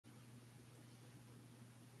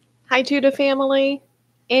Hi, Judah family.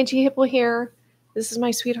 Anjie Hipple here. This is my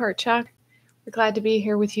sweetheart, Chuck. We're glad to be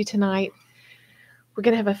here with you tonight. We're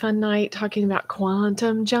going to have a fun night talking about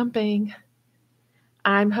quantum jumping.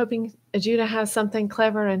 I'm hoping Judah has something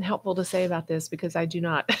clever and helpful to say about this because I do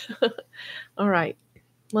not. All right,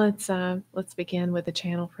 let's begin with a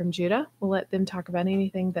channel from Judah. We'll let them talk about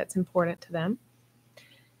anything that's important to them.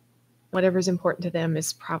 Whatever's important to them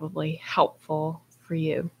is probably helpful for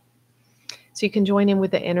you. So you can join in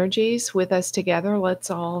with the energies with us together.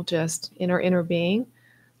 Let's all just, in our inner being,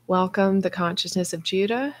 welcome the consciousness of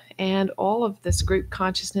Judah and all of this group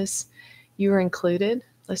consciousness. You are included.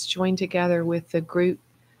 Let's join together with the group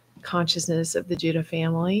consciousness of the Judah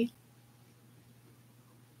family.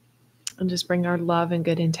 And just bring our love and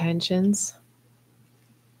good intentions.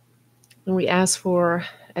 And we ask for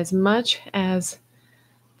as much as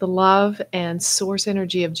the love and source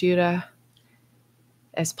energy of Judah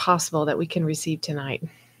as possible that we can receive tonight.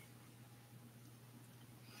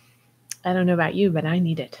 I don't know about you, but I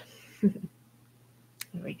need it. Here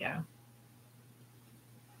we go.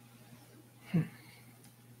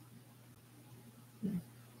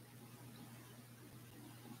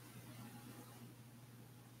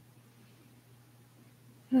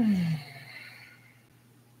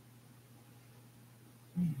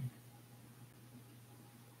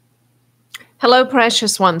 Hello,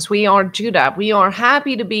 precious ones. We are Judah. We are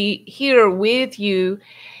happy to be here with you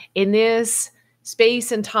in this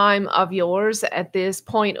space and time of yours at this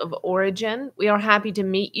point of origin. We are happy to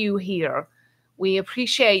meet you here. We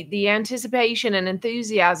appreciate the anticipation and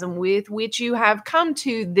enthusiasm with which you have come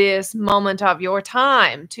to this moment of your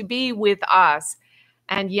time to be with us.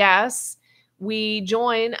 And yes, we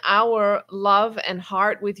join our love and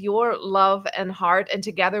heart with your love and heart, and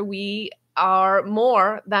together we are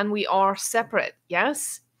more than we are separate.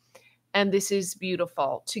 Yes. And this is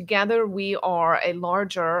beautiful. Together we are a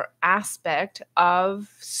larger aspect of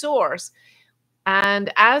Source.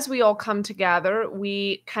 And as we all come together,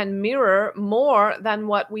 we can mirror more than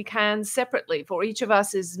what we can separately. For each of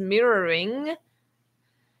us is mirroring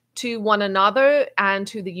to one another and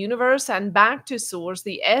to the universe and back to Source,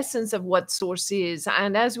 the essence of what Source is.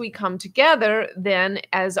 And as we come together, then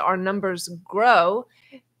as our numbers grow,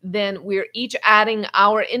 then we're each adding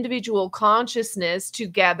our individual consciousness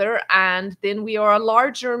together, and then we are a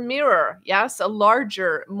larger mirror. Yes, a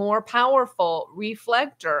larger, more powerful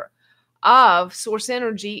reflector of Source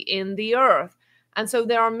energy in the earth. And so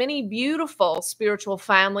there are many beautiful spiritual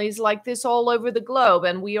families like this all over the globe,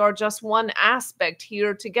 and we are just one aspect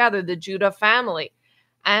here together, the Judah family.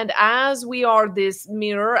 And as we are this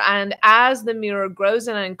mirror, and as the mirror grows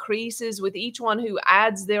and increases with each one who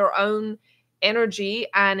adds their own energy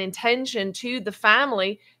and intention to the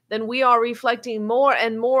family, then we are reflecting more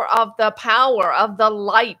and more of the power, of the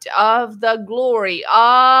light, of the glory,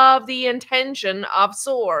 of the intention of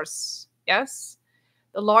Source. Yes?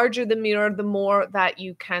 The larger the mirror, the more that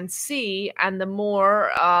you can see, and the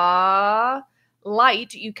more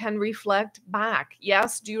light you can reflect back.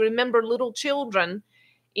 Yes? Do you remember little children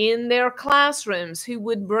in their classrooms who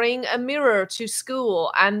would bring a mirror to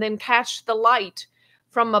school and then catch the light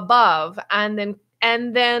from above and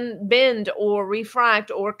then bend or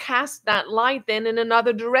refract or cast that light then in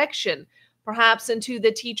another direction, perhaps into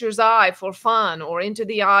the teacher's eye for fun or into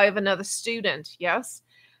the eye of another student? Yes.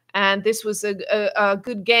 And this was a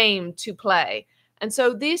good game to play. And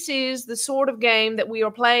so this is the sort of game that we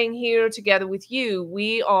are playing here together with you.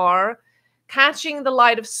 We are catching the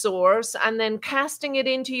light of Source and then casting it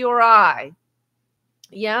into your eye.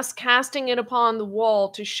 Yes, casting it upon the wall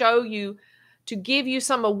to show you, to give you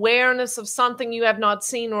some awareness of something you have not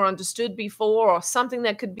seen or understood before, or something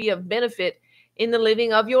that could be of benefit in the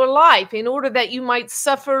living of your life, in order that you might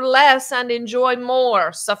suffer less and enjoy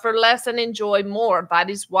more. Suffer less and enjoy more. That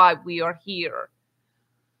is why we are here.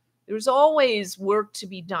 There's always work to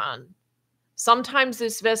be done. Sometimes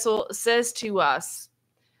this vessel says to us,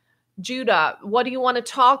 Judah, what do you want to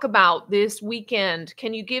talk about this weekend?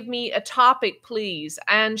 Can you give me a topic, please?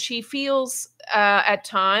 And she feels at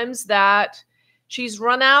times that she's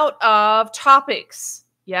run out of topics,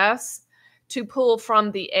 yes, to pull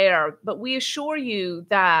from the air. But we assure you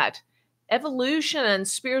that evolution and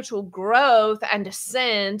spiritual growth and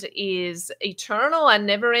ascent is eternal and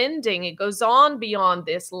never ending. It goes on beyond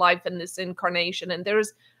this life and this incarnation. And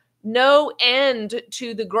there's no end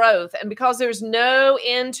to the growth. And because there's no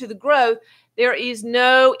end to the growth, there is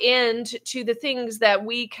no end to the things that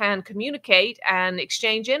we can communicate and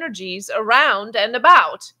exchange energies around and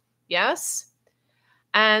about. Yes?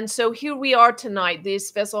 And so here we are tonight.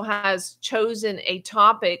 This vessel has chosen a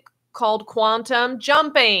topic called quantum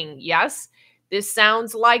jumping. Yes? This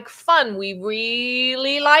sounds like fun. We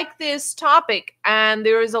really like this topic. And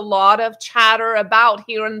there is a lot of chatter about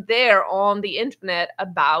here and there on the internet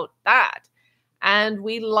about that. And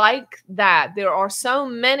we like that. There are so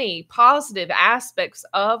many positive aspects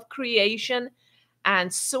of creation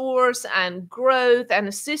and source and growth and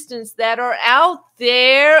assistance that are out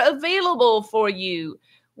there available for you.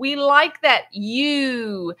 We like that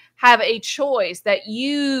you have a choice, that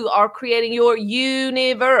you are creating your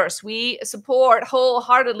universe. We support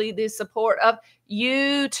wholeheartedly the support of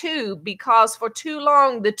YouTube, because for too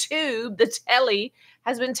long the tube, the telly,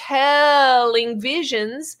 has been telling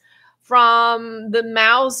visions from the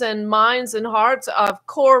mouths and minds and hearts of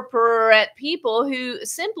corporate people who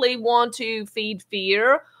simply want to feed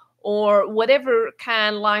fear or whatever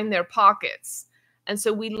can line their pockets. And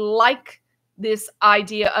so we like this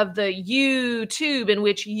idea of the YouTube, in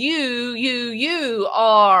which you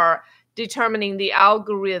are determining the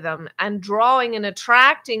algorithm and drawing and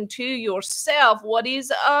attracting to yourself what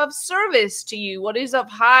is of service to you, what is of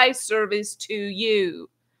high service to you.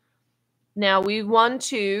 Now we want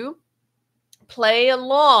to play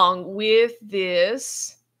along with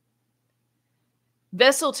this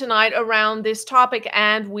vessel tonight around this topic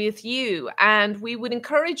and with you. And we would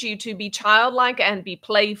encourage you to be childlike and be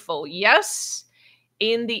playful. Yes,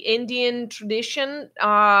 in the Indian tradition,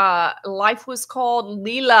 life was called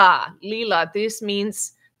Leela. Leela, this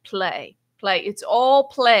means play. Play. It's all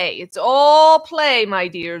play. It's all play, my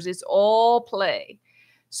dears. It's all play.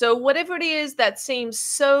 So whatever it is that seems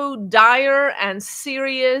so dire and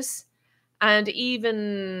serious, and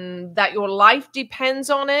even that your life depends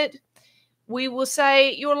on it, we will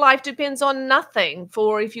say your life depends on nothing.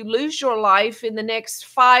 For if you lose your life in the next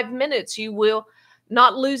 5 minutes, you will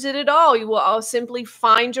not lose it at all. You will simply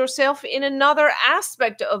find yourself in another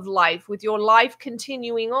aspect of life, with your life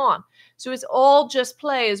continuing on. So it's all just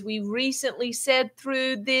play, as we recently said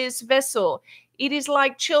through this vessel. It is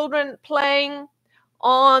like children playing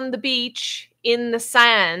on the beach in the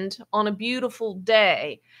sand on a beautiful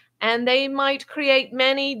day. And they might create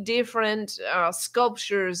many different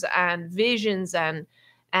sculptures and visions and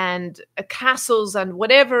castles and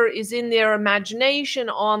whatever is in their imagination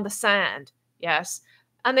on the sand. Yes.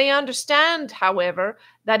 And they understand, however,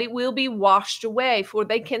 that it will be washed away, for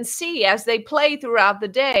they can see as they play throughout the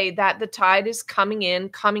day that the tide is coming in,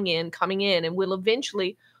 coming in, coming in, and will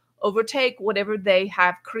eventually overtake whatever they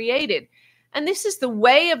have created. And this is the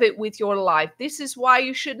way of it with your life. This is why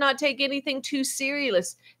you should not take anything too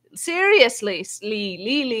seriously,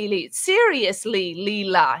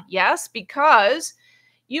 Leela. Yes, because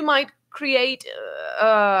you might create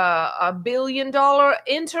a billion-dollar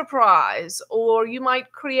enterprise, or you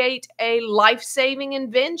might create a life-saving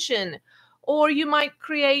invention, or you might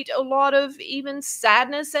create a lot of even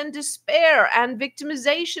sadness and despair and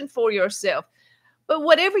victimization for yourself. But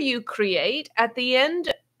whatever you create, at the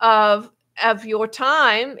end of your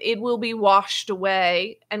time, it will be washed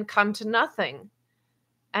away and come to nothing.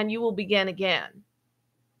 And you will begin again.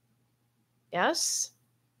 Yes?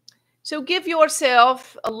 So give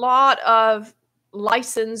yourself a lot of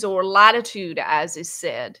license or latitude, as is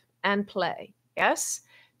said, and play. Yes?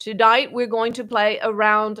 Tonight we're going to play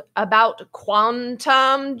around about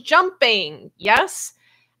quantum jumping. Yes?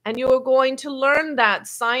 And you're going to learn that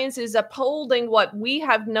science is upholding what we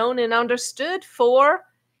have known and understood for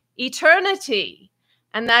eternity.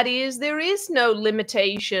 And that is, there is no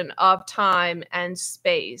limitation of time and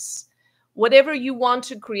space. Whatever you want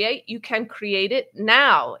to create, you can create it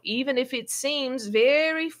now, even if it seems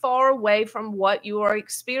very far away from what you are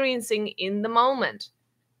experiencing in the moment.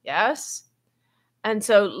 Yes? And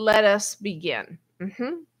so let us begin.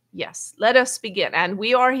 Yes, let us begin. And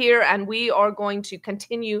we are here, and we are going to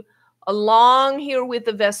continue along here with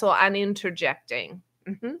the vessel and interjecting.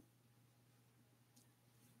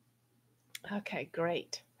 Okay,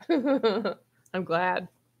 great. I'm glad.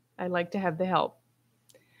 I like to have the help.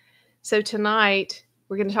 So tonight,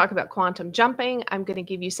 we're going to talk about quantum jumping. I'm going to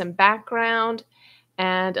give you some background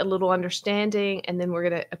and a little understanding, and then we're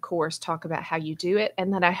going to, of course, talk about how you do it.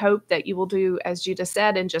 And then I hope that you will do, as Judah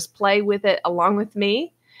said, and just play with it along with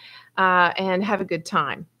me and have a good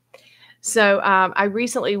time. So I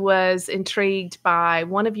recently was intrigued by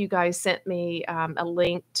one of you guys sent me a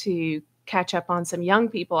link to catch up on some young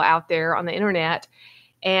people out there on the internet.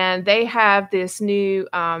 And they have this new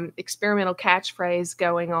experimental catchphrase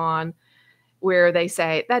going on where they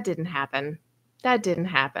say, that didn't happen. That didn't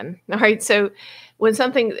happen. All right. So when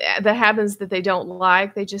something that happens that they don't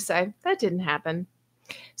like, they just say, that didn't happen.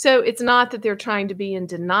 So it's not that they're trying to be in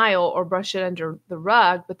denial or brush it under the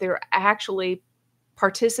rug, but they're actually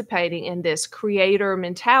participating in this creator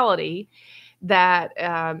mentality that,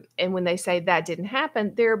 and when they say that didn't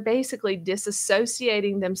happen, they're basically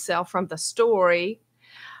disassociating themselves from the story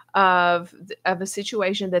of a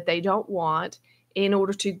situation that they don't want in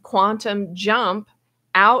order to quantum jump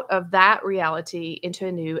out of that reality into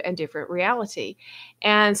a new and different reality.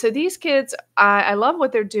 And so these kids, I love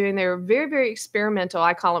what they're doing. They're very, very experimental.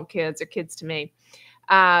 I call them kids. They're kids to me.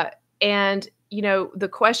 And, you know, the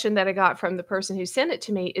question that I got from the person who sent it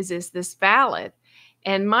to me is this valid?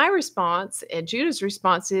 And my response and Judah's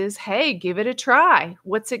response is, hey, give it a try.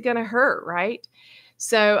 What's it going to hurt, right?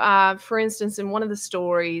 So, for instance, in one of the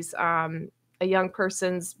stories, a young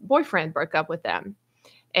person's boyfriend broke up with them,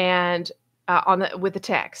 and with the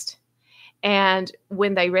text. And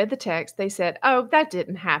when they read the text, they said, "Oh, that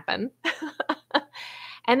didn't happen."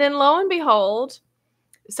 And then, lo and behold,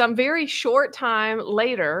 some very short time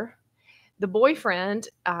later, the boyfriend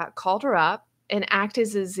called her up and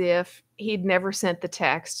acted as if he'd never sent the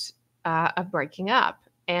text of breaking up,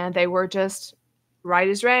 and they were just right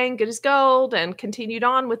as rain, good as gold, and continued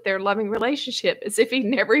on with their loving relationship as if he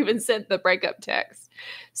never even sent the breakup text.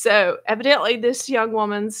 So evidently this young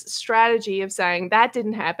woman's strategy of saying that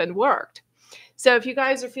didn't happen worked. So if you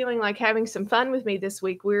guys are feeling like having some fun with me this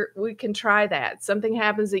week, we can try that. Something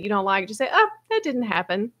happens that you don't like, just say, oh, that didn't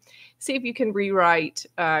happen. See if you can rewrite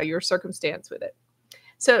your circumstance with it.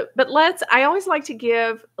 So, but I always like to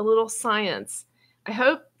give a little science. I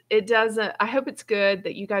hope it's good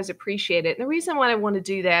that you guys appreciate it. And the reason why I want to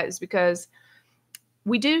do that is because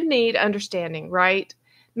we do need understanding, right?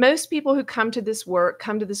 Most people who come to this work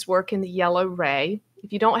in the yellow ray.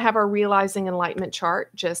 If you don't have our Realizing Enlightenment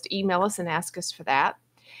chart, just email us and ask us for that.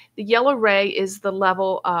 The yellow ray is the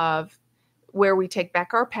level of where we take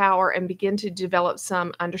back our power and begin to develop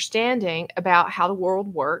some understanding about how the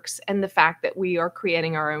world works and the fact that we are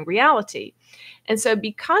creating our own reality. And so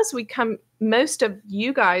because most of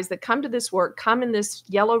you guys that come to this work come in this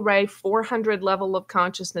yellow ray 400 level of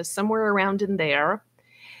consciousness, somewhere around in there,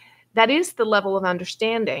 that is the level of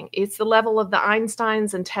understanding. It's the level of the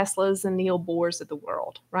Einsteins and Teslas and Neil Bohrs of the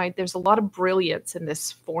world, right? There's a lot of brilliance in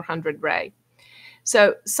this 400 ray.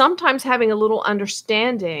 So sometimes having a little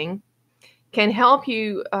understanding can help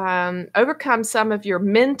you overcome some of your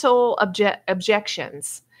mental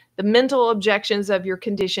objections, the mental objections of your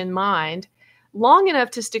conditioned mind, long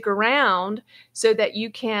enough to stick around so that you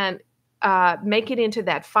can make it into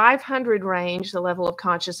that 500 range, the level of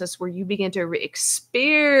consciousness where you begin to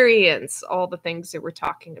experience all the things that we're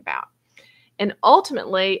talking about. And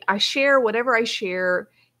ultimately, I share whatever I share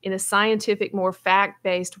in a scientific, more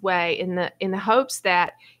fact-based way in the hopes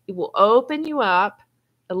that it will open you up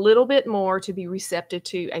a little bit more to be receptive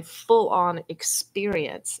to a full-on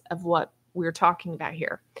experience of what we're talking about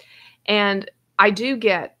here. And I do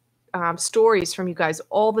get stories from you guys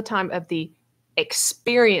all the time of the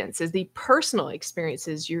experiences, the personal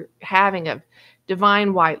experiences you're having of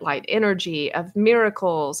divine white light energy, of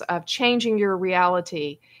miracles, of changing your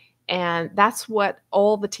reality. And that's what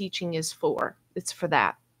all the teaching is for. It's for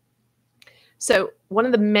that. So one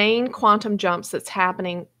of the main quantum jumps that's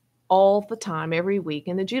happening all the time, every week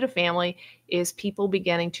in the Judah family is people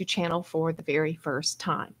beginning to channel for the very first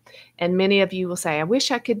time. And many of you will say, I wish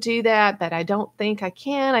I could do that, but I don't think I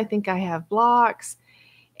can. I think I have blocks.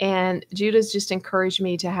 And Judah's just encouraged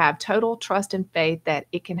me to have total trust and faith that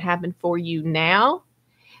it can happen for you now.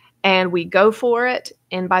 And we go for it.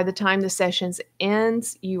 And by the time the sessions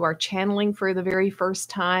ends, you are channeling for the very first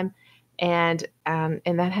time. And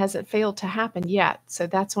that hasn't failed to happen yet. So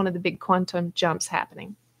that's one of the big quantum jumps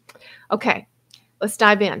happening. Okay, let's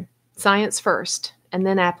dive in. Science first, and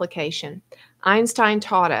then application. Einstein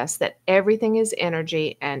taught us that everything is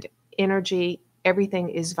energy, and everything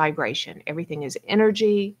is vibration. Everything is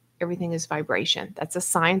energy, everything is vibration. That's a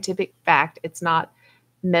scientific fact. It's not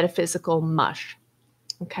metaphysical mush.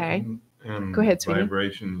 Okay? And go ahead, sweetie.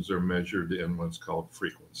 Vibrations are measured in what's called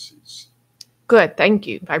frequencies. Good, thank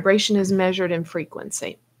you. Vibration is measured in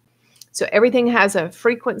frequency. So everything has a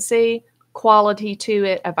frequency quality to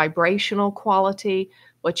it, a vibrational quality.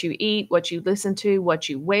 What you eat, what you listen to, what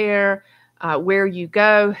you wear, where you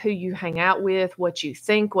go, who you hang out with, what you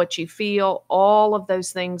think, what you feel, all of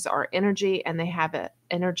those things are energy and they have an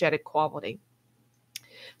energetic quality.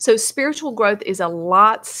 So spiritual growth is a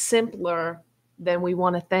lot simpler than we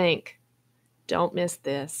want to think. Don't miss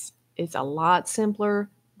this. It's a lot simpler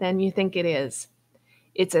than you think it is.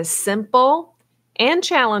 It's as simple and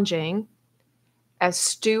challenging as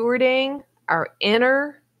stewarding our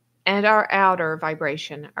inner and our outer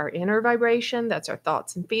vibration. Our inner vibration, that's our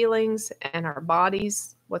thoughts and feelings and our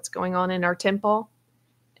bodies, what's going on in our temple,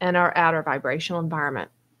 and our outer vibrational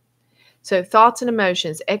environment. So thoughts and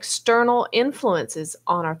emotions, external influences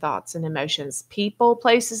on our thoughts and emotions, people,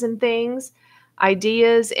 places, and things,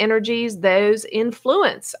 ideas, energies, those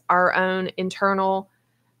influence our own internal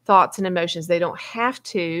thoughts and emotions. They don't have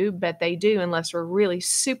to, but they do unless we're really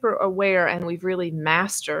super aware and we've really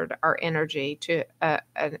mastered our energy to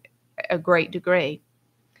a great degree.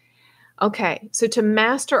 Okay, so to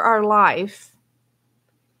master our life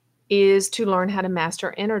is to learn how to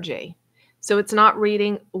master energy. So it's not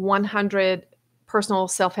reading 100 personal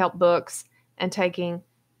self-help books and taking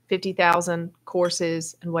 50,000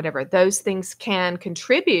 courses and whatever. Those things can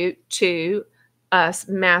contribute to us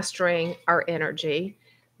mastering our energy,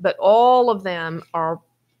 but all of them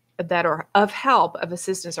that are of help, of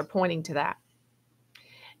assistance, are pointing to that.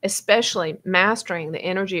 Especially mastering the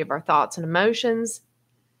energy of our thoughts and emotions,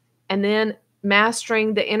 and then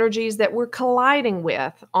mastering the energies that we're colliding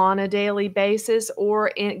with on a daily basis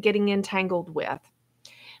or getting entangled with.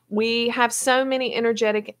 We have so many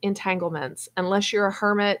energetic entanglements. Unless you're a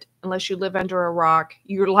hermit, unless you live under a rock,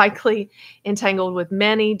 you're likely entangled with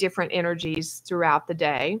many different energies throughout the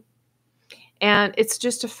day. And it's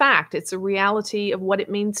just a fact. It's a reality of what it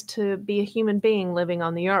means to be a human being living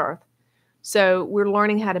on the earth. So we're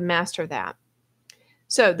learning how to master that.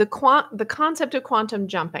 So the concept of quantum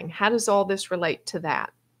jumping, how does all this relate to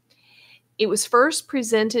that? It was first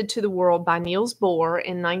presented to the world by Niels Bohr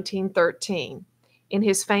in 1913 in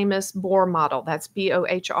his famous Bohr model. That's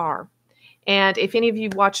Bohr. And if any of you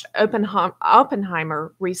watched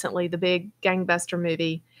Oppenheimer recently, the big gangbuster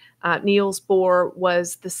movie, Niels Bohr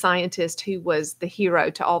was the scientist who was the hero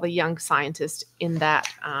to all the young scientists in that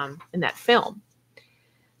film.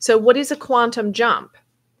 So what is a quantum jump?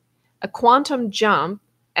 A quantum jump,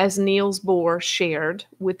 as Niels Bohr shared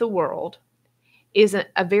with the world, is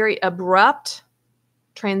a very abrupt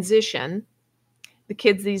transition. The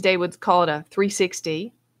kids these days would call it a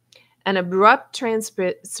 360, an abrupt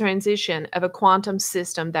transition of a quantum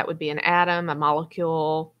system that would be an atom, a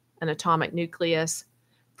molecule, an atomic nucleus,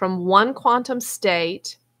 from one quantum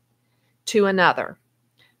state to another,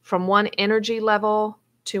 from one energy level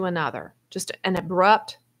to another. Just an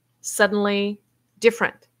abrupt, suddenly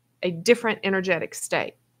a different energetic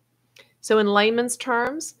state. So in layman's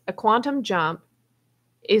terms, a quantum jump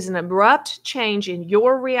is an abrupt change in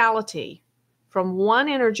your reality from one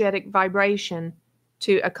energetic vibration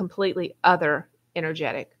to a completely other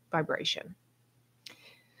energetic vibration.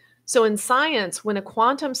 So in science, when a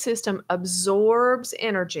quantum system absorbs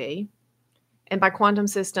energy, and by quantum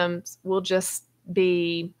systems, we'll just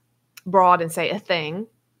be broad and say a thing.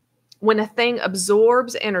 When a thing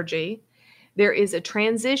absorbs energy, there is a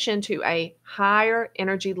transition to a higher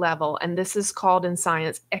energy level, and this is called in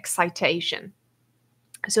science excitation.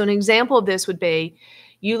 So an example of this would be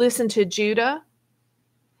you listen to Judah,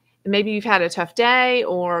 and maybe you've had a tough day,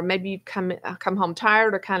 or maybe you've come home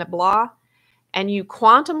tired or kind of blah, and you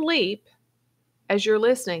quantum leap as you're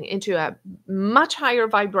listening into a much higher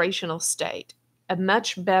vibrational state, a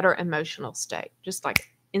much better emotional state, just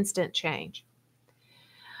like instant change.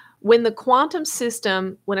 When a quantum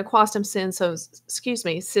system loses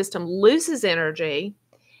energy,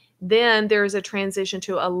 then there's a transition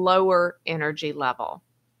to a lower energy level.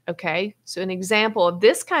 Okay, so an example of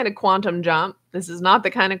this kind of quantum jump, this is not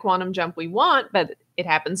the kind of quantum jump we want, but it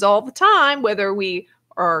happens all the time, whether we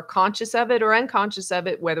are conscious of it or unconscious of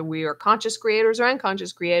it, whether we are conscious creators or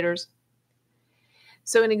unconscious creators.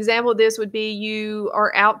 So an example of this would be you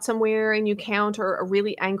are out somewhere and you encounter a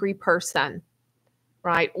really angry person,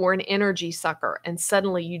 right? Or an energy sucker, and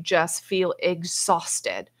suddenly you just feel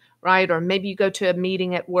exhausted, right? Or maybe you go to a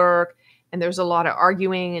meeting at work and there's a lot of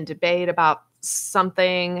arguing and debate about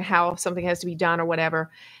something, how something has to be done or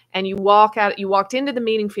whatever. And you walked into the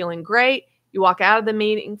meeting feeling great. You walk out of the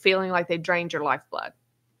meeting feeling like they've drained your lifeblood.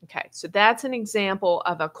 Okay, so that's an example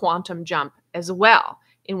of a quantum jump as well,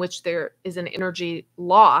 in which there is an energy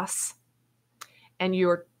loss and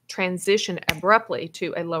you're transition abruptly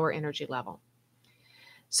to a lower energy level.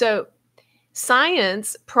 So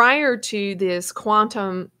science, prior to this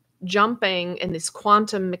quantum jumping and this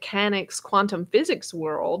quantum mechanics, quantum physics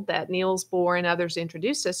world that Niels Bohr and others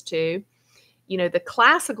introduced us to, the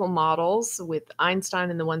classical models with Einstein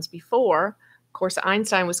and the ones before, of course,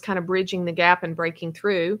 Einstein was kind of bridging the gap and breaking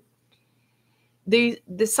through. The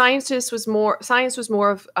science was more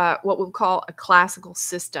of what we'll call a classical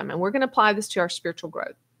system, and we're going to apply this to our spiritual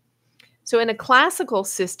growth. So in a classical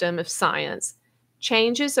system of science,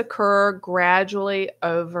 changes occur gradually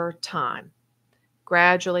over time.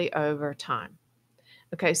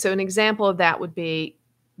 Okay, so an example of that would be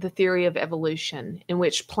the theory of evolution, in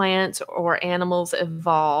which plants or animals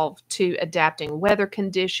evolve to adapting weather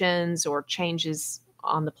conditions or changes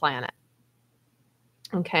on the planet.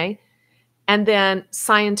 Okay. And then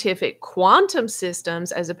scientific quantum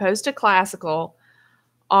systems, as opposed to classical,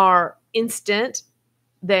 are instant,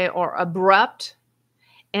 they are abrupt.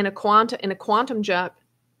 In a quantum jump,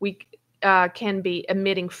 we can be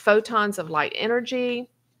emitting photons of light energy.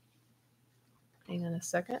 Hang on a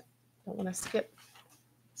second. Don't want to skip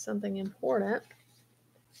something important.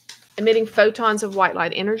 Emitting photons of white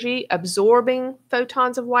light energy, absorbing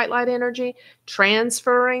photons of white light energy,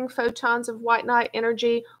 transferring photons of white light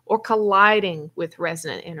energy, or colliding with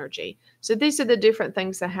resonant energy. So these are the different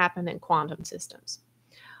things that happen in quantum systems.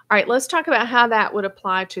 All right, let's talk about how that would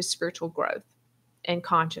apply to spiritual growth and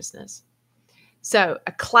consciousness. So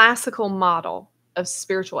a classical model of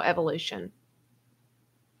spiritual evolution.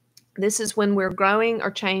 This is when we're growing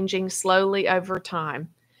or changing slowly over time.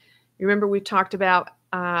 Remember, we talked about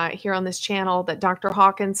here on this channel that Dr.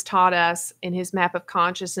 Hawkins taught us in his map of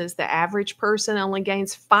consciousness, the average person only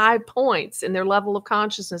gains 5 points in their level of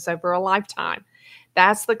consciousness over a lifetime.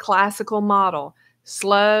 That's the classical model.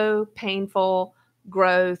 Slow, painful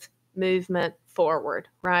growth, movement forward,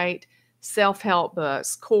 right? Self-help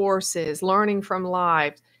books, courses, learning from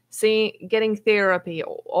life, getting therapy,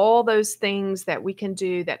 all those things that we can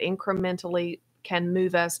do that incrementally can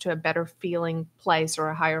move us to a better feeling place or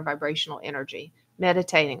a higher vibrational energy.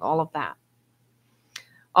 Meditating, all of that.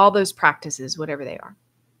 All those practices, whatever they are.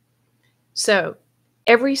 So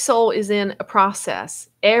every soul is in a process.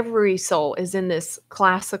 Every soul is in this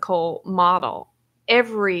classical model.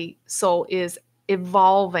 Every soul is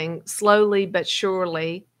evolving slowly but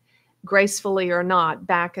surely, gracefully or not,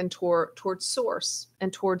 back and towards source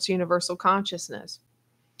and towards universal consciousness.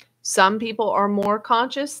 Some people are more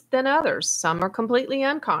conscious than others. Some are completely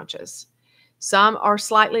unconscious. Some are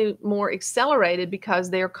slightly more accelerated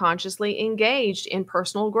because they're consciously engaged in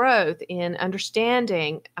personal growth, in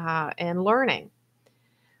understanding and learning.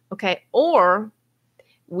 Okay, or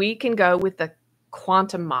we can go with the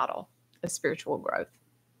quantum model of spiritual growth.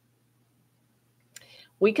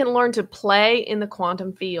 We can learn to play in the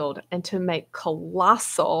quantum field and to make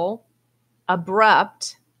colossal,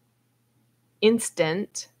 abrupt,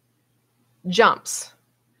 instant jumps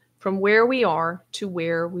from where we are to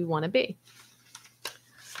where we want to be.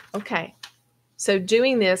 Okay, so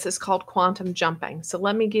doing this is called quantum jumping. So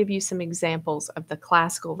let me give you some examples of the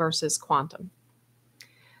classical versus quantum.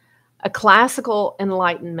 A classical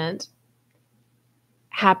enlightenment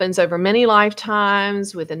happens over many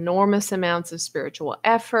lifetimes with enormous amounts of spiritual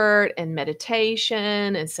effort and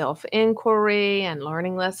meditation and self-inquiry and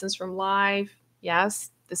learning lessons from life.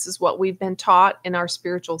 Yes, this is what we've been taught in our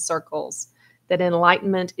spiritual circles, that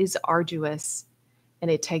enlightenment is arduous and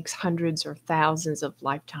it takes hundreds or thousands of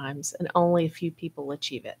lifetimes and only a few people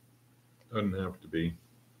achieve it. Doesn't have to be.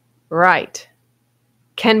 Right.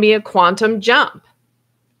 Can be a quantum jump.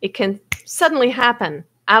 It can suddenly happen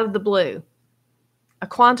out of the blue. A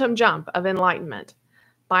quantum jump of enlightenment.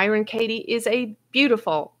 Byron Katie is a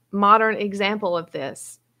beautiful modern example of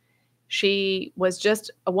this. She was just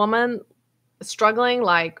a woman struggling,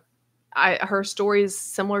 like her story is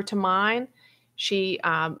similar to mine. She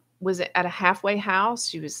was at a halfway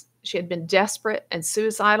house. She had been desperate and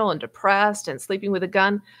suicidal and depressed and sleeping with a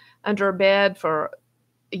gun under her bed for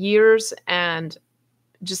years and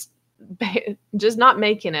just not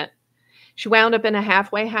making it. She wound up in a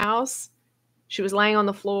halfway house. She was laying on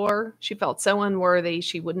the floor. She felt so unworthy.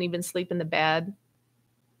 She wouldn't even sleep in the bed.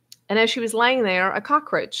 And as she was laying there, a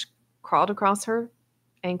cockroach crawled across her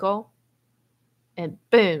ankle and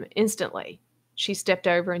boom, instantly, she stepped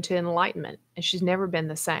over into enlightenment and she's never been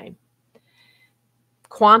the same.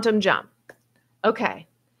 Quantum jump. Okay.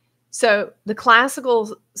 So the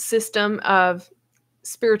classical system of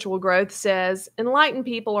spiritual growth says enlightened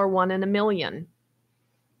people are 1 in a million.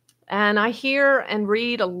 And I hear and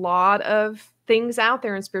read a lot of things out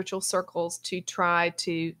there in spiritual circles to try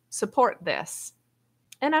to support this.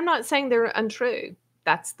 And I'm not saying they're untrue.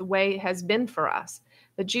 That's the way it has been for us.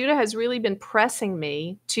 But Judah has really been pressing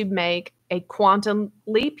me to make a quantum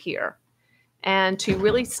leap here and to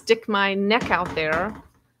really stick my neck out there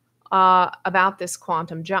about this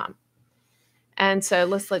quantum jump. And so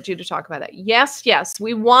let's let Judah talk about that. Yes,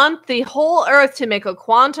 we want the whole earth to make a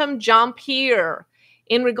quantum jump here.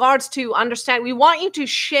 In regards to understand, we want you to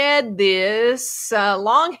shed this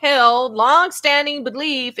long-held, long-standing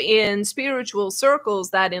belief in spiritual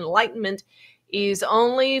circles that enlightenment is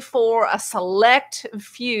only for a select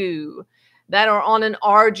few that are on an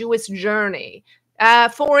arduous journey.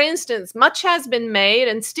 For instance, much has been made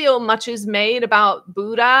and still much is made about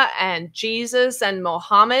Buddha and Jesus and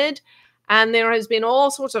Mohammed And there has been all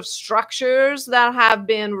sorts of structures that have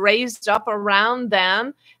been raised up around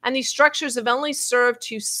them. And these structures have only served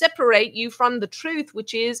to separate you from the truth,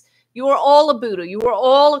 which is you are all a Buddha, you are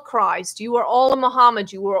all a Christ, you are all a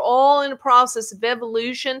Muhammad, you are all in a process of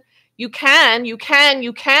evolution. You can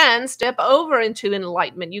step over into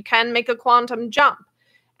enlightenment. You can make a quantum jump.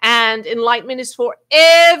 And enlightenment is for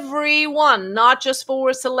everyone, not just for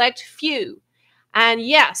a select few. And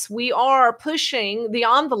yes, we are pushing the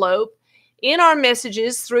envelope in our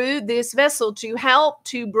messages through this vessel to help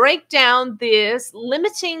to break down this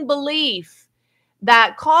limiting belief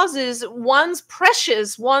that causes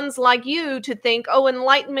precious ones like you to think, oh,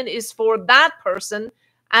 enlightenment is for that person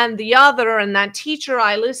and the other and that teacher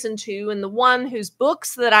I listened to and the one whose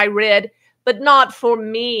books that I read, but not for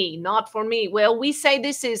me, not for me. Well, we say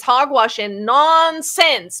this is hogwash and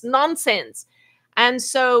nonsense. And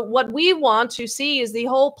so what we want to see is the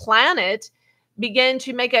whole planet begin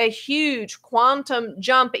to make a huge quantum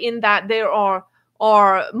jump in that there are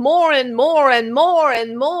more and more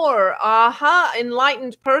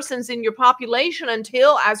enlightened persons in your population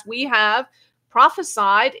until, as we have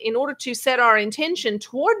prophesied, in order to set our intention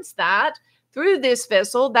towards that through this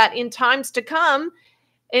vessel, that in times to come,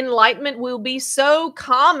 enlightenment will be so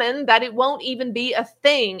common that it won't even be a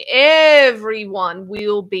thing. Everyone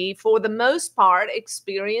will be, for the most part,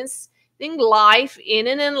 experiencing life in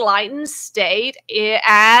an enlightened state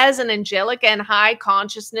as an angelic and high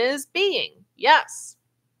consciousness being. Yes.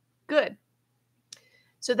 Good.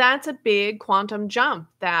 So that's a big quantum jump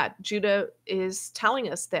that Judah is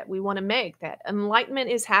telling us that we want to make, that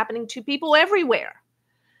enlightenment is happening to people everywhere.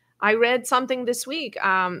 I read something this week,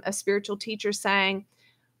 a spiritual teacher saying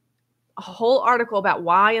a whole article about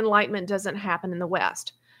why enlightenment doesn't happen in the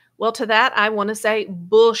West. Well, to that, I want to say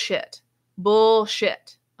bullshit.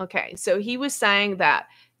 Bullshit. Okay, so he was saying that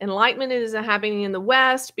enlightenment isn't happening in the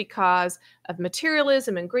West because of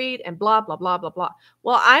materialism and greed and blah, blah, blah, blah, blah.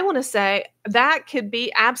 Well, I want to say that could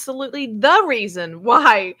be absolutely the reason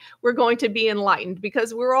why we're going to be enlightened,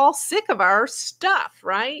 because we're all sick of our stuff,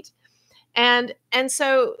 right? And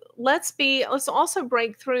so let's also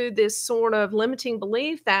break through this sort of limiting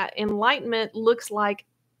belief that enlightenment looks like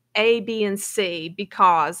A, B, and C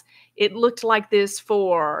because it looked like this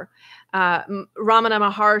for Ramana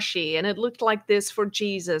Maharshi, and it looked like this for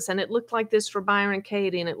Jesus, and it looked like this for Byron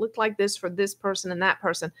Katie, and it looked like this for this person and that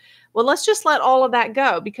person. Well, let's just let all of that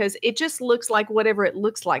go, because it just looks like whatever it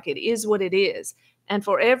looks like. It is what it is. And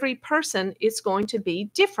for every person, it's going to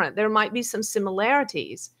be different. There might be some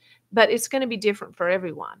similarities, but it's going to be different for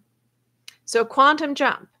everyone. So quantum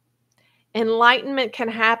jump. Enlightenment can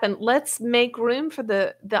happen. Let's make room for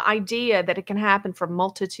the idea that it can happen for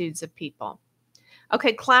multitudes of people.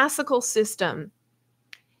 Okay, classical system.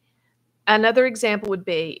 Another example would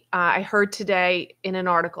be, I heard today in an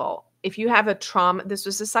article, if you have a trauma, this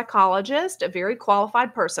was a psychologist, a very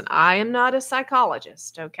qualified person. I am not a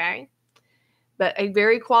psychologist, okay? But a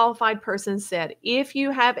very qualified person said, if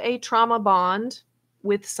you have a trauma bond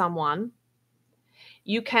with someone,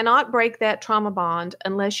 you cannot break that trauma bond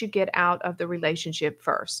unless you get out of the relationship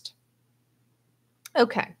first.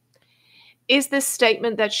 Okay. Is this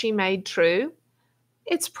statement that she made true?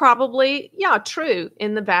 It's probably, true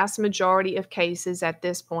in the vast majority of cases at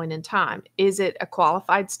this point in time. Is it a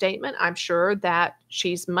qualified statement? I'm sure that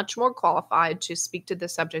she's much more qualified to speak to the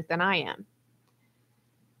subject than I am.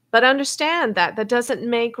 But understand that that doesn't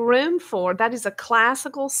make room for, that is a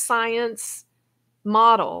classical science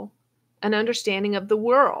model, an understanding of the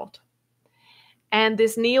world. And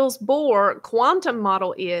this Niels Bohr quantum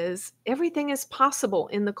model is everything is possible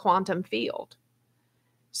in the quantum field.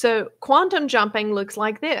 So quantum jumping looks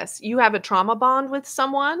like this. You have a trauma bond with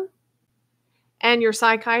someone, and your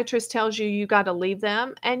psychiatrist tells you you got to leave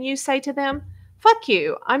them, and you say to them, fuck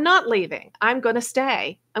you, I'm not leaving. I'm going to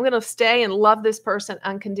stay. I'm going to stay and love this person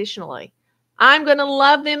unconditionally. I'm going to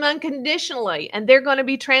love them unconditionally, and they're going to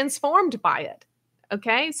be transformed by it.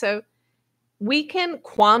 Okay, so we can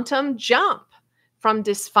quantum jump from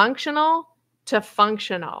dysfunctional to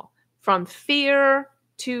functional, from fear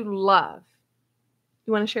to love.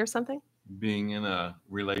 You want to share something? Being in a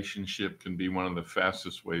relationship can be one of the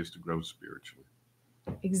fastest ways to grow spiritually.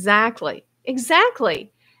 Exactly.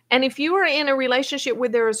 And if you are in a relationship where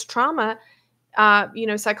there is trauma,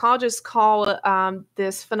 psychologists call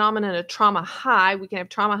this phenomenon a trauma high. We can have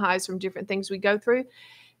trauma highs from different things we go through.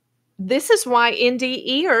 This is why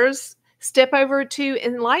NDEers step over to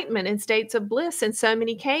enlightenment in states of bliss in so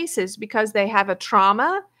many cases, because they have a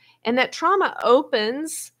trauma, and that trauma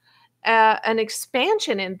opens an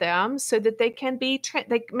expansion in them so that they can be,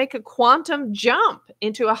 they make a quantum jump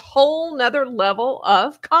into a whole nother level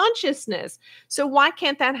of consciousness. So why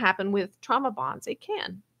can't that happen with trauma bonds? It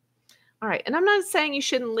can. All right. And I'm not saying you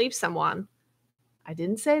shouldn't leave someone. I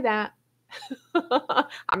didn't say that.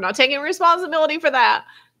 I'm not taking responsibility for that.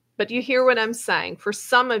 But you hear what I'm saying. For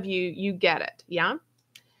some of you, you get it. Yeah.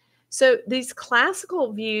 So these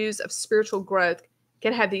classical views of spiritual growth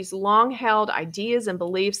can have these long-held ideas and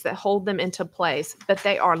beliefs that hold them into place, but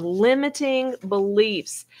they are limiting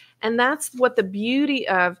beliefs. And that's what the beauty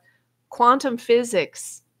of quantum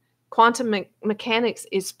physics, quantum mechanics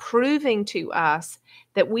is proving to us,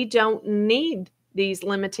 that we don't need these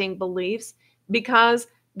limiting beliefs because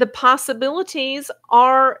the possibilities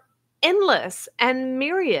are endless and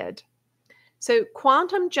myriad. So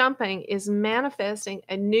quantum jumping is manifesting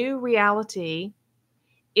a new reality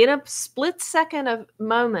in a split second of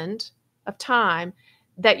moment of time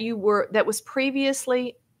that was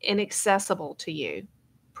previously inaccessible to you.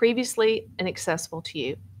 Previously inaccessible to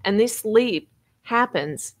you. And this leap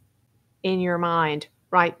happens in your mind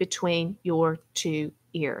right between your two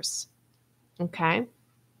ears. Okay?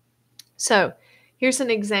 So here's an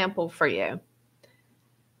example for you.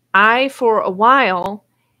 I, for a while,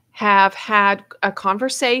 have had a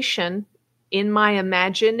conversation in my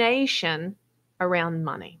imagination around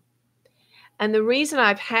money. And the reason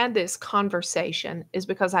I've had this conversation is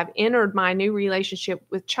because I've entered my new relationship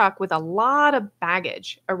with Chuck with a lot of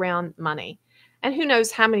baggage around money. And who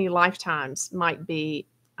knows how many lifetimes might be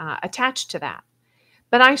attached to that.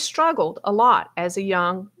 But I struggled a lot as a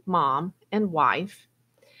young mom and wife.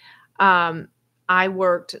 I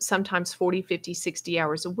worked sometimes 40, 50, 60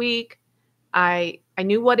 hours a week. I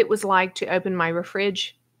knew what it was like to open my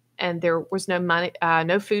fridge and there was no money,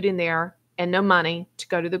 no food in there and no money to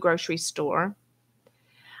go to the grocery store.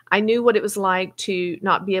 I knew what it was like to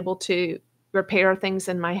not be able to repair things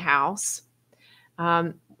in my house.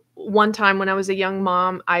 One time when I was a young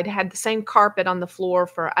mom, I'd had the same carpet on the floor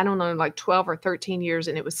for, I don't know, like 12 or 13 years.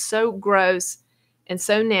 And it was so gross and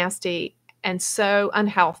so nasty and so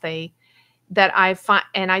unhealthy that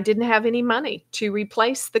I didn't have any money to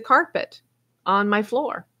replace the carpet on my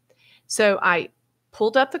floor. So I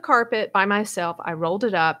pulled up the carpet by myself. I rolled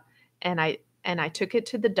it up and I took it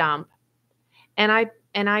to the dump, and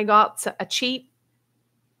I got a cheap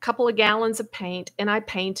couple of gallons of paint, and I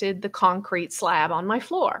painted the concrete slab on my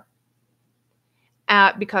floor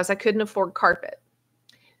because I couldn't afford carpet.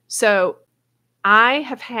 So I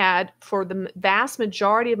have had, for the vast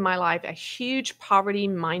majority of my life, a huge poverty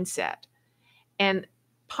mindset. And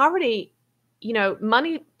poverty,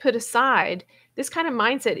 money put aside, this kind of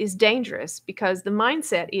mindset is dangerous because the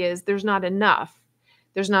mindset is there's not enough.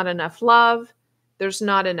 There's not enough love. There's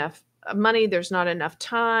not enough money. There's not enough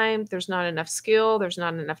time. There's not enough skill. There's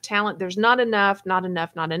not enough talent. There's not enough, not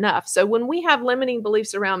enough, not enough. So when we have limiting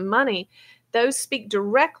beliefs around money, those speak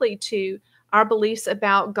directly to our beliefs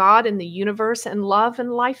about God and the universe and love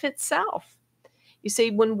and life itself. You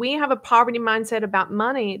see, when we have a poverty mindset about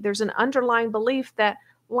money, there's an underlying belief that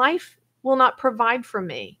life will not provide for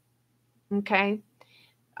me. Okay?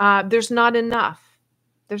 There's not enough.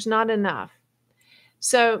 There's not enough.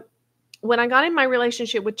 So when I got in my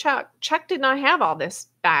relationship with Chuck, Chuck did not have all this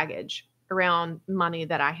baggage around money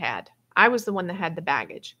that I had. I was the one that had the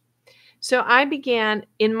baggage. So I began,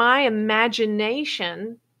 in my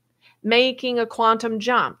imagination, making a quantum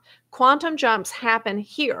jump. Quantum jumps happen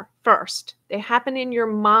here first. They happen in your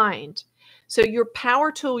mind. So your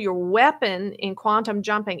power tool, your weapon in quantum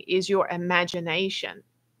jumping is your imagination.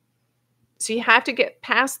 So you have to get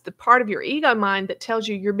past the part of your ego mind that tells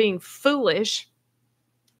you you're being foolish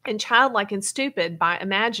and childlike and stupid by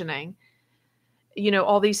imagining,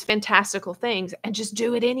 all these fantastical things, and just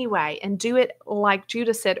do it anyway, and do it, like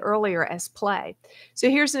Judah said earlier, as play. So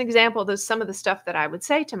here's an example of some of the stuff that I would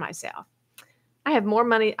say to myself. I have more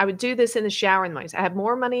money. I would do this in the shower in the mornings. I have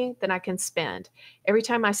more money than I can spend. Every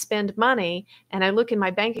time I spend money and I look in my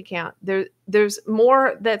bank account, there's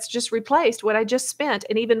more that's just replaced what I just spent,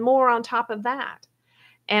 and even more on top of that.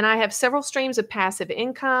 And I have several streams of passive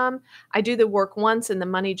income. I do the work once and the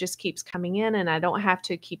money just keeps coming in and I don't have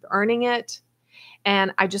to keep earning it.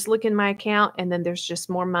 And I just look in my account and then there's just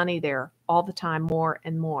more money there all the time, more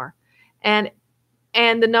and more. And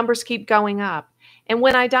the numbers keep going up. And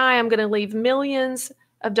when I die, I'm going to leave millions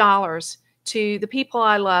of dollars to the people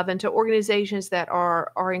I love and to organizations that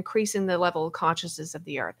are increasing the level of consciousness of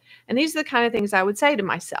the earth. And these are the kind of things I would say to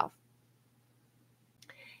myself.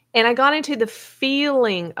 And I got into the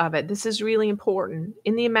feeling of it. This is really important.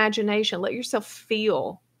 In the imagination, let yourself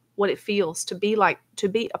feel what it feels to be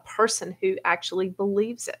a person who actually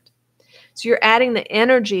believes it. So you're adding the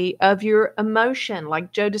energy of your emotion,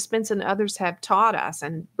 like Joe Dispenza and others have taught us,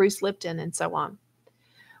 and Bruce Lipton and so on.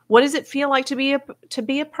 What does it feel like to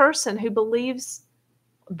be a person who believes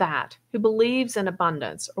that, who believes in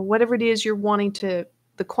abundance, or whatever it is you're wanting to,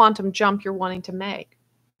 the quantum jump you're wanting to make?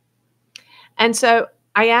 And so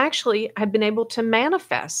I actually have been able to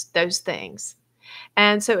manifest those things.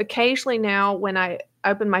 And so occasionally now when I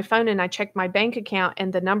open my phone and I check my bank account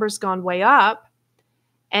and the number's gone way up,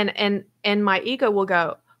 and my ego will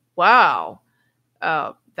go, wow,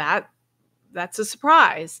 that's a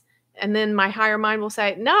surprise. And then my higher mind will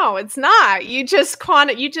say, no, it's not. You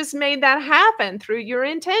just made that happen through your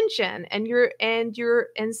intention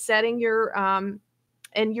and setting your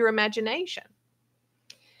and your imagination.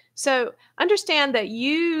 So understand that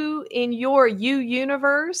you, in your you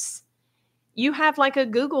universe, you have like a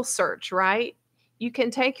Google search, right? You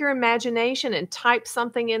can take your imagination and type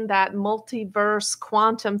something in that multiverse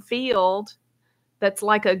quantum field that's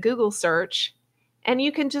like a Google search, and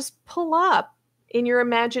you can just pull up in your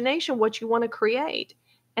imagination what you want to create.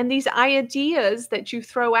 And these ideas that you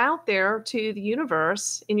throw out there to the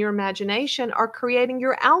universe in your imagination are creating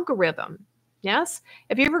your algorithm. Yes?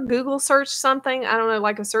 Have you ever Google searched something, I don't know,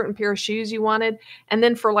 like a certain pair of shoes you wanted, and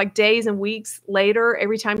then for like days and weeks later,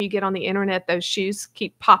 every time you get on the internet, those shoes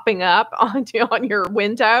keep popping up on your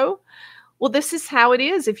window? Well, this is how it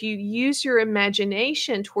is. If you use your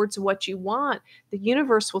imagination towards what you want, the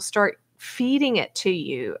universe will start feeding it to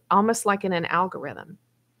you, almost like in an algorithm.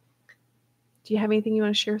 Do you have anything you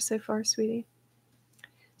want to share so far, sweetie?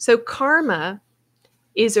 So karma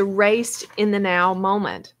is erased in the now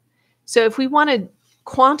moment. So if we want to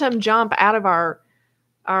quantum jump out of our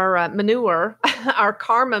manure, our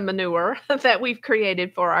karma manure that we've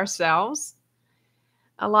created for ourselves,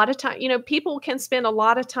 a lot of time, people can spend a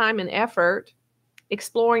lot of time and effort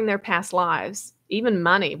exploring their past lives, even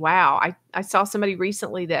money. Wow. I saw somebody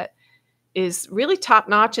recently that is really top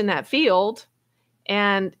notch in that field,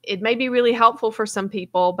 and it may be really helpful for some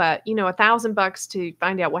people, but $1,000 to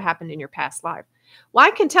find out what happened in your past life. Well,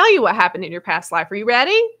 I can tell you what happened in your past life. Are you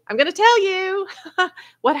ready? I'm going to tell you.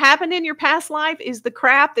 What happened in your past life is the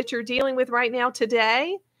crap that you're dealing with right now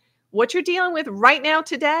today. What you're dealing with right now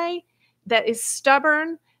today that is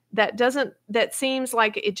stubborn, that seems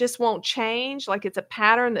like it just won't change, like it's a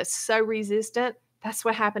pattern that's so resistant. That's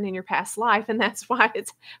what happened in your past life, and that's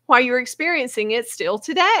why you're experiencing it still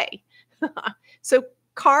today. So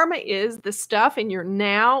karma is the stuff in your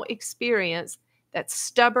now experience that's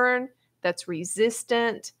stubborn, that's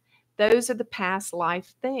resistant. Those are the past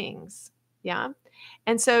life things. Yeah.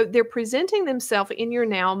 And so they're presenting themselves in your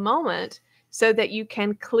now moment so that you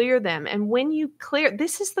can clear them. And when you clear,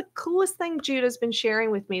 this is the coolest thing Judah's been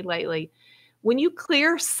sharing with me lately. When you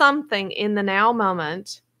clear something in the now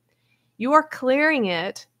moment, you are clearing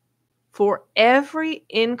it for every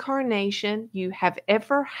incarnation you have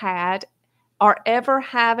ever had, are ever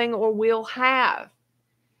having, or will have.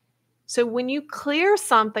 So when you clear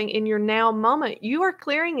something in your now moment, you are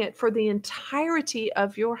clearing it for the entirety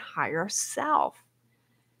of your higher self.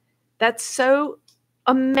 That's so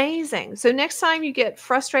amazing. So next time you get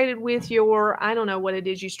frustrated with your, I don't know what it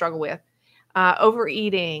is you struggle with,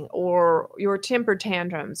 overeating or your temper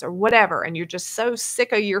tantrums or whatever, and you're just so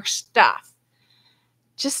sick of your stuff,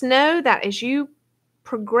 just know that as you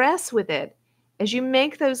progress with it, as you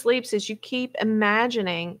make those leaps, as you keep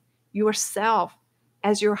imagining yourself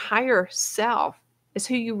as your higher self, as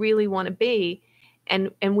who you really want to be,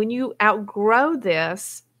 and when you outgrow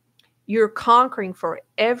this, you're conquering for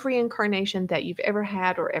every incarnation that you've ever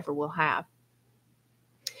had or ever will have.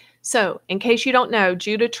 So, in case you don't know,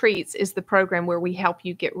 Judah Treats is the program where we help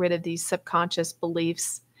you get rid of these subconscious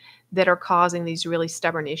beliefs that are causing these really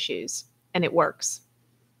stubborn issues, and it works.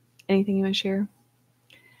 Anything you want to share?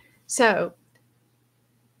 So,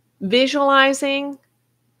 visualizing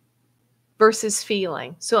versus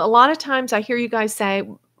feeling. So a lot of times I hear you guys say,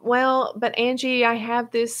 well, but Angie, I have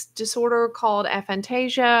this disorder called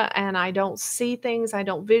aphantasia, and I don't see things, I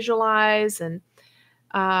don't visualize, and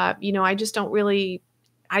I just don't really,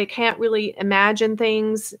 I can't really imagine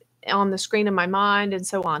things on the screen of my mind and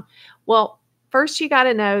so on. Well, first you got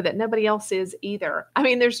to know that nobody else is either. I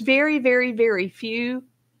mean, there's very, very, very few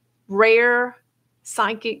rare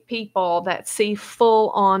psychic people that see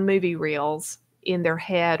full-on movie reels in their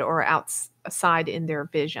head or outside in their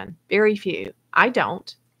vision. Very few. I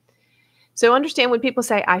don't. So understand when people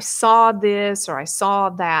say, I saw this or I saw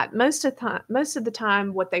that, most of the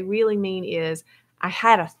time what they really mean is I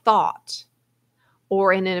had a thought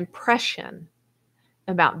or an impression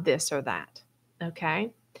about this or that.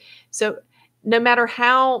 Okay? So no matter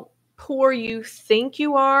how poor you think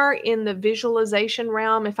you are in the visualization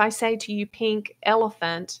realm, if I say to you pink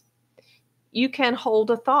elephant, you can hold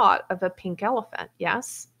a thought of a pink elephant,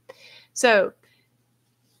 yes? So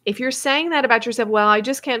if you're saying that about yourself, well, I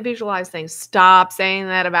just can't visualize things, stop saying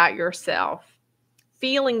that about yourself.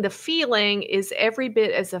 Feeling the feeling is every bit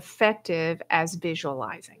as effective as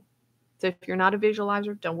visualizing. So if you're not a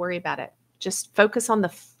visualizer, don't worry about it. Just focus on the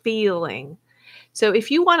feeling. So if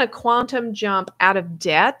you want a quantum jump out of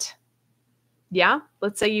debt, yeah,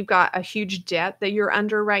 let's say you've got a huge debt that you're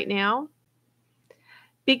under right now,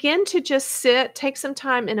 begin to just sit, take some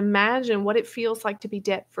time and imagine what it feels like to be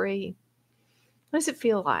debt-free. What does it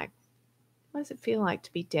feel like? What does it feel like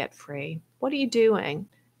to be debt-free? What are you doing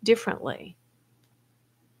differently?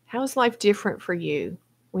 How is life different for you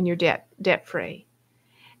when you're debt-free?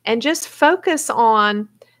 And just focus on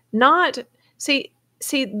not, see,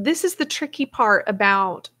 this is the tricky part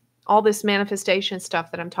about all this manifestation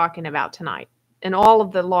stuff that I'm talking about tonight and all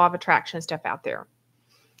of the law of attraction stuff out there.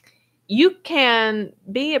 You can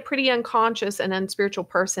be a pretty unconscious and unspiritual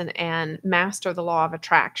person and master the law of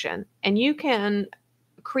attraction. And you can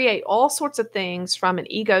create all sorts of things from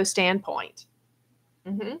an ego standpoint.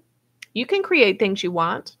 You can create things you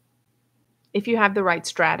want if you have the right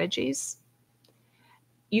strategies.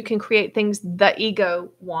 You can create things the ego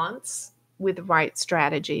wants with the right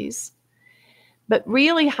strategies. But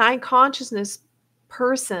really high consciousness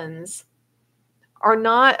persons are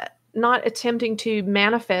not attempting to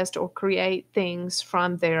manifest or create things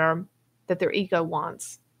from that their ego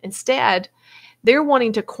wants. Instead, they're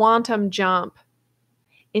wanting to quantum jump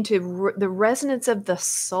into the resonance of the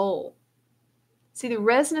soul. See, the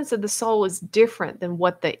resonance of the soul is different than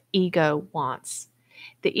what the ego wants.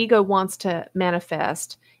 The ego wants to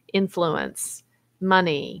manifest influence,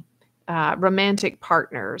 money, romantic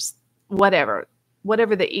partners, whatever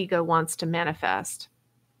the ego wants to manifest.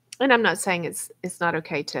 And I'm not saying it's not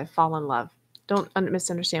okay to fall in love. Don't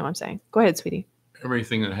misunderstand what I'm saying. Go ahead, sweetie.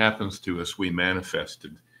 Everything that happens to us, we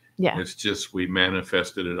manifested. Yeah. It's just we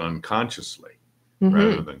manifested it unconsciously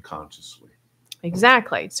rather than consciously.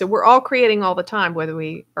 Exactly. So we're all creating all the time, whether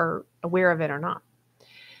we are aware of it or not.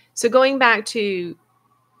 So going back to,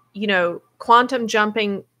 quantum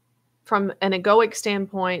jumping from an egoic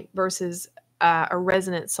standpoint versus a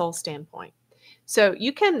resonant soul standpoint. So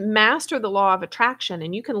you can master the law of attraction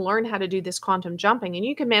and you can learn how to do this quantum jumping and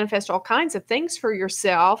you can manifest all kinds of things for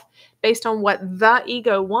yourself based on what the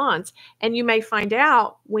ego wants. And you may find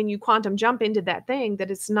out when you quantum jump into that thing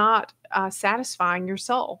that it's not satisfying your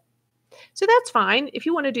soul. So that's fine. If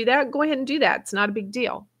you want to do that, go ahead and do that. It's not a big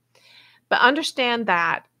deal. But understand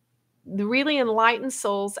that the really enlightened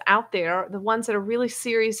souls out there, the ones that are really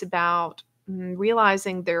serious about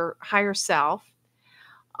realizing their higher self,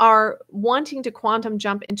 are wanting to quantum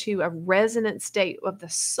jump into a resonant state of the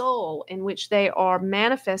soul in which they are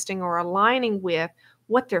manifesting or aligning with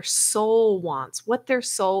what their soul wants, what their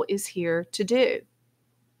soul is here to do,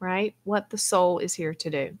 right? What the soul is here to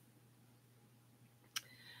do.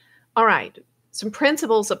 All right, some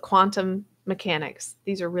principles of quantum mechanics.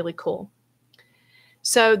 These are really cool.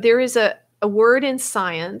 So there is a word in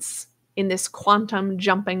science in this quantum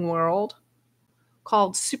jumping world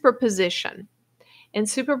called superposition. In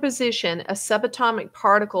superposition, a subatomic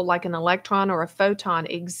particle like an electron or a photon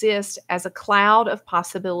exists as a cloud of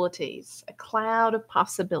possibilities. A cloud of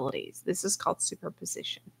possibilities. This is called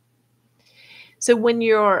superposition. So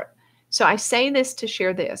I say this to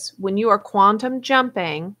share this. When you are quantum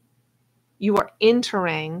jumping, you are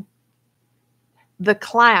entering the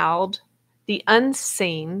cloud, the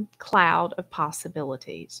unseen cloud of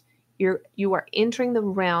possibilities. You are entering the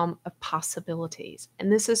realm of possibilities.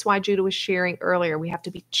 And this is why Judah was sharing earlier, we have to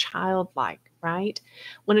be childlike, right?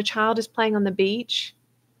 When a child is playing on the beach,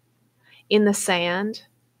 in the sand,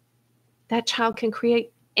 that child can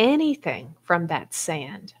create anything from that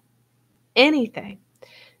sand. Anything.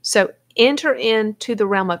 So enter into the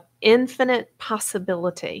realm of infinite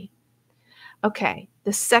possibility. Okay,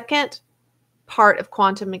 the second part of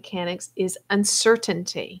quantum mechanics is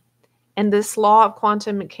uncertainty. And this law of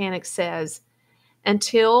quantum mechanics says,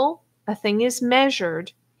 until a thing is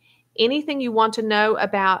measured, anything you want to know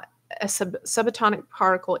about a subatomic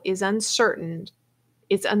particle is uncertain.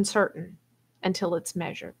 It's uncertain until it's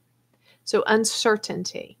measured. So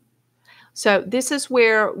uncertainty. So this is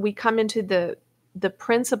where we come into the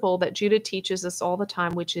principle that Judah teaches us all the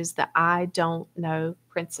time, which is the I don't know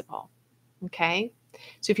principle. Okay?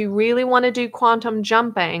 So if you really want to do quantum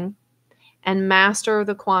jumping and master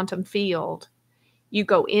the quantum field, you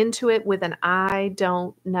go into it with an I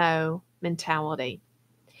don't know mentality.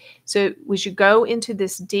 So as you go into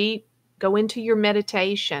this deep, go into your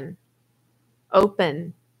meditation,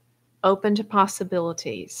 open, open to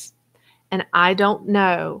possibilities, and I don't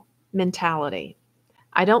know mentality.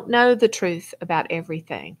 I don't know the truth about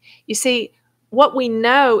everything. You see, what we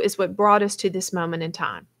know is what brought us to this moment in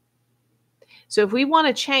time. So if we want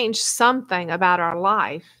to change something about our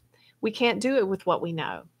life, we can't do it with what we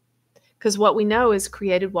know, because what we know is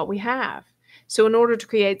created what we have. So in order to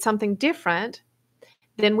create something different,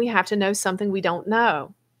 then we have to know something we don't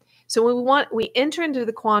know. So when we enter into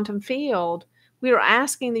the quantum field, we are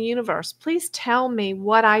asking the universe, please tell me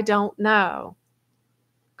what I don't know.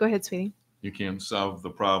 Go ahead, sweetie. You can't solve the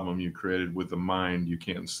problem you created with the mind. You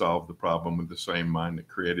can't solve the problem with the same mind that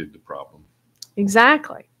created the problem.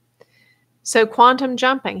 Exactly. So quantum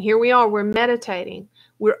jumping, here we are, we're meditating.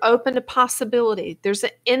 We're open to possibility. There's an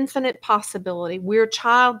infinite possibility. We're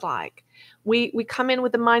childlike. We come in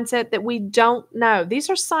with the mindset that we don't know. These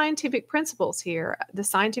are scientific principles here, the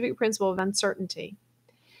scientific principle of uncertainty.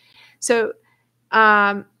 So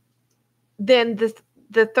then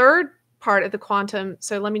the third part of the quantum,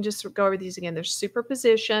 so let me just go over these again. There's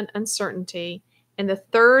superposition, uncertainty, and the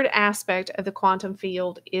third aspect of the quantum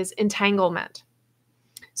field is entanglement.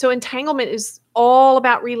 So entanglement is all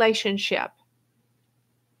about relationship.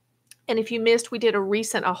 And if you missed, we did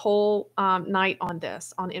a whole night on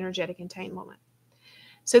this, on energetic entanglement.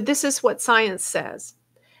 So this is what science says.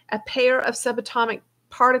 A pair of subatomic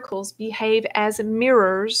particles behave as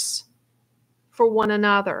mirrors for one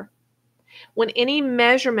another. When any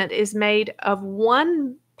measurement is made of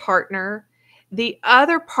one partner, the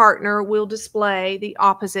other partner will display the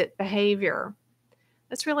opposite behavior.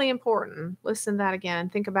 That's really important. Listen to that again.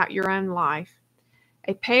 Think about your own life.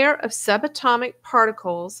 A pair of subatomic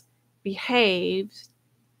particles behaves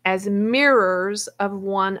as mirrors of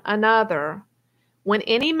one another. When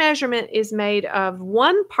any measurement is made of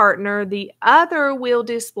one partner, the other will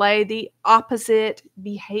display the opposite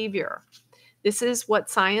behavior. This is what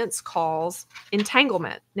science calls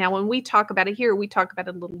entanglement. Now, when we talk about it here, we talk about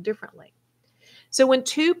it a little differently. So when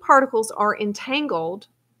two particles are entangled,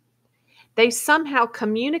 they somehow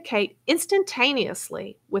communicate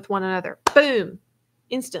instantaneously with one another. Boom,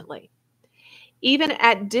 instantly. Even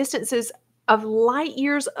at distances of light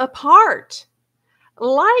years apart.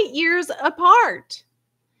 Light years apart.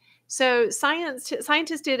 So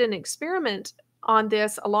scientists did an experiment on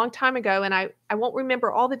this a long time ago, and I won't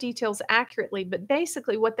remember all the details accurately, but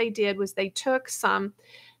basically what they did was they took some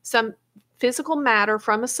physical matter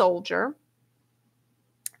from a soldier.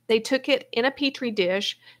 They took it in a petri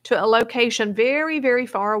dish to a location very, very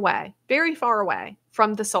far away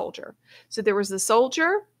from the soldier. So there was the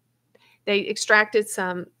soldier. They extracted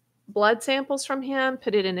some blood samples from him,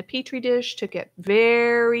 put it in a petri dish, took it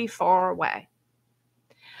very far away.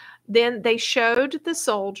 Then they showed the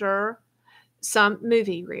soldier some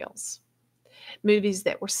movie reels, movies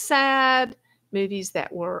that were sad, movies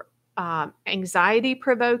that were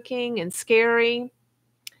anxiety-provoking and scary.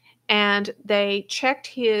 And they checked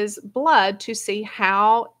his blood to see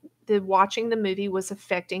how watching the movie was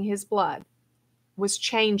affecting his blood, was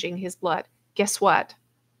changing his blood. Guess what?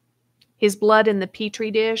 His blood in the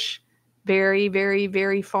petri dish, very, very,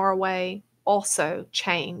 very far away, also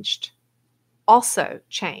changed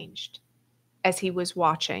as he was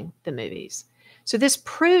watching the movies. So this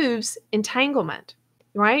proves entanglement,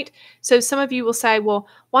 right? So some of you will say, well,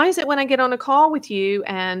 why is it when I get on a call with you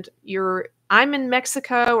and I'm in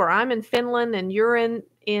Mexico or I'm in Finland and you're in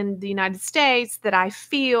the United States that I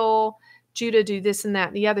feel Judah do this and that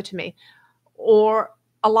and the other to me? Or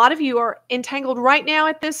a lot of you are entangled right now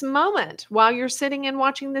at this moment while you're sitting and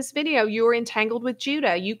watching this video. You are entangled with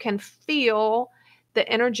Judah. You can feel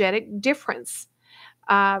the energetic difference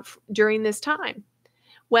during this time.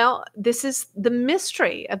 Well, this is the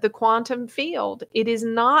mystery of the quantum field. It is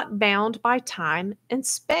not bound by time and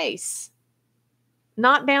space.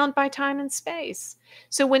 Not bound by time and space.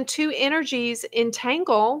 So when two energies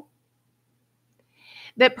entangle,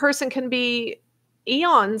 that person can be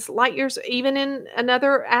eons, light years, even in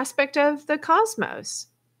another aspect of the cosmos.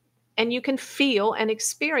 And you can feel and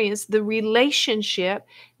experience the relationship,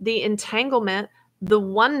 the entanglement, the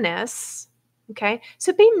oneness. Okay,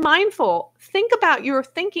 so be mindful. Think about your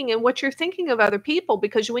thinking and what you're thinking of other people,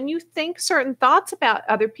 because when you think certain thoughts about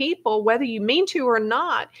other people, whether you mean to or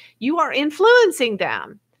not, you are influencing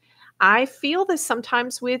them. I feel this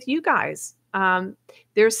sometimes with you guys.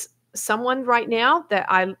 There's someone right now that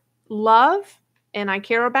I love and I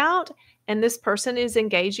care about, and this person is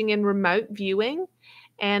engaging in remote viewing.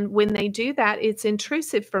 And when they do that, it's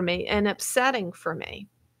intrusive for me and upsetting for me.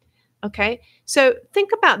 Okay, so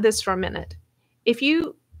think about this for a minute. If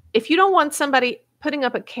you don't want somebody putting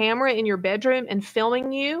up a camera in your bedroom and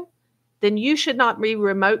filming you, then you should not be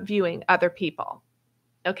remote viewing other people.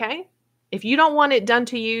 Okay? If you don't want it done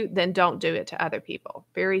to you, then don't do it to other people.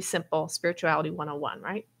 Very simple spirituality 101,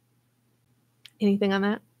 right? Anything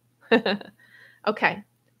on that? Okay.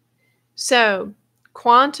 So,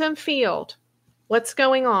 quantum field, what's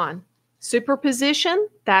going on? Superposition,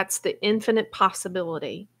 that's the infinite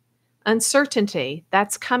possibility. Uncertainty,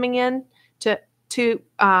 that's coming in to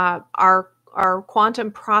our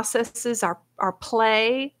quantum processes, our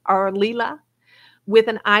play, our Leela, with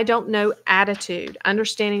an I don't know attitude,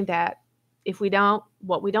 understanding that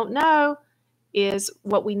what we don't know is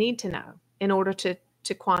what we need to know in order to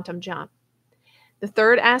quantum jump. The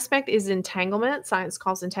third aspect is entanglement. Science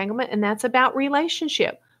calls entanglement, and that's about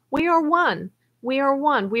relationship. We are one. We are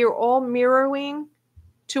one. We are all mirroring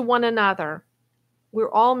to one another.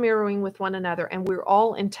 We're all mirroring with one another, and we're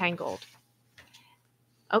all entangled.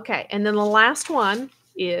 Okay, and then the last one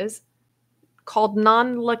is called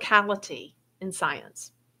non-locality in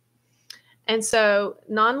science. And so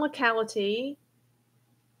non-locality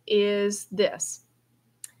is this,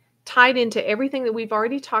 tied into everything that we've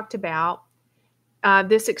already talked about.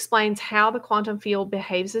 This explains how the quantum field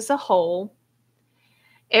behaves as a whole.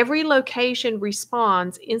 Every location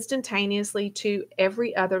responds instantaneously to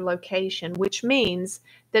every other location, which means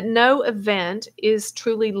that no event is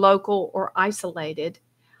truly local or isolated.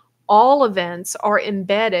 All events are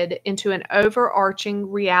embedded into an overarching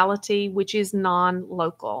reality, which is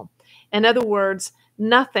non-local. In other words,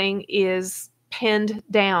 nothing is pinned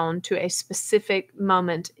down to a specific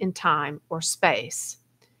moment in time or space.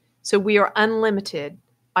 So we are unlimited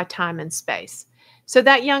by time and space. So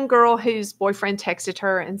that young girl whose boyfriend texted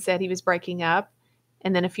her and said he was breaking up,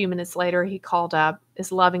 and then a few minutes later he called up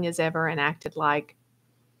as loving as ever and acted like,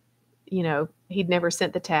 he'd never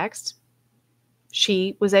sent the text.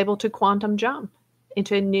 She was able to quantum jump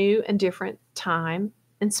into a new and different time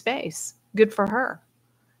and space. Good for her.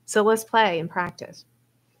 So let's play and practice.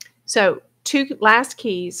 So 2 last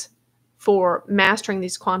keys for mastering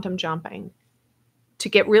these quantum jumping. To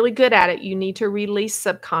get really good at it, you need to release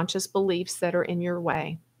subconscious beliefs that are in your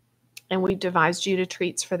way. And we've devised Judah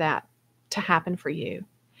treats for that to happen for you.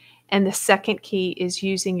 And the second key is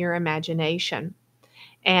using your imagination.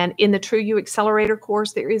 And in the True You Accelerator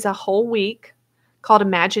course, there is a whole week called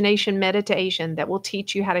Imagination Meditation that will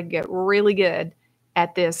teach you how to get really good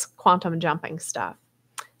at this quantum jumping stuff.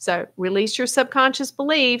 So release your subconscious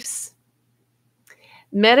beliefs,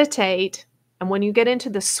 meditate, and when you get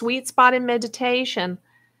into the sweet spot in meditation,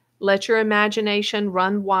 let your imagination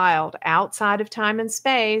run wild outside of time and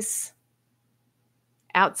space,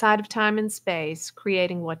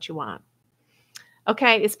 creating what you want.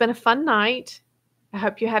 Okay, it's been a fun night. I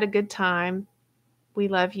hope you had a good time. We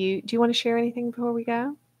love you. Do you want to share anything before we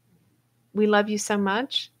go? We love you so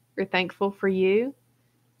much. We're thankful for you.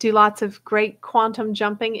 Do lots of great quantum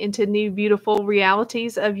jumping into new, beautiful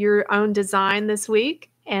realities of your own design this week,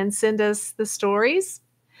 and send us the stories.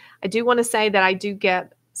 I do want to say that I do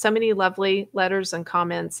get so many lovely letters and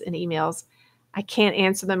comments and emails. I can't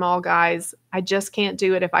answer them all, guys. I just can't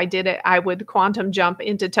do it. If I did it, I would quantum jump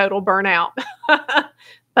into total burnout.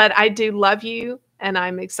 But I do love you, and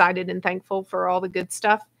I'm excited and thankful for all the good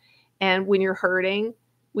stuff. And when you're hurting,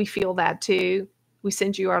 we feel that too. We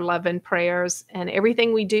send you our love and prayers, and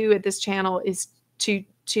everything we do at this channel is to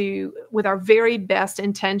with our very best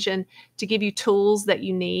intention to give you tools that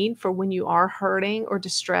you need for when you are hurting or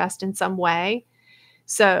distressed in some way.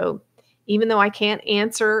 So even though I can't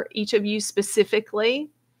answer each of you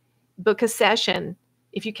specifically, book a session.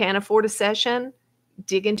 If you can't afford a session,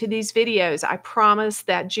 dig into these videos. I promise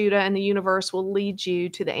that Judah and the universe will lead you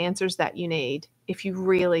to the answers that you need if you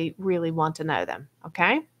really, really want to know them.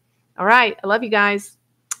 Okay? All right. I love you guys.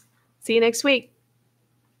 See you next week.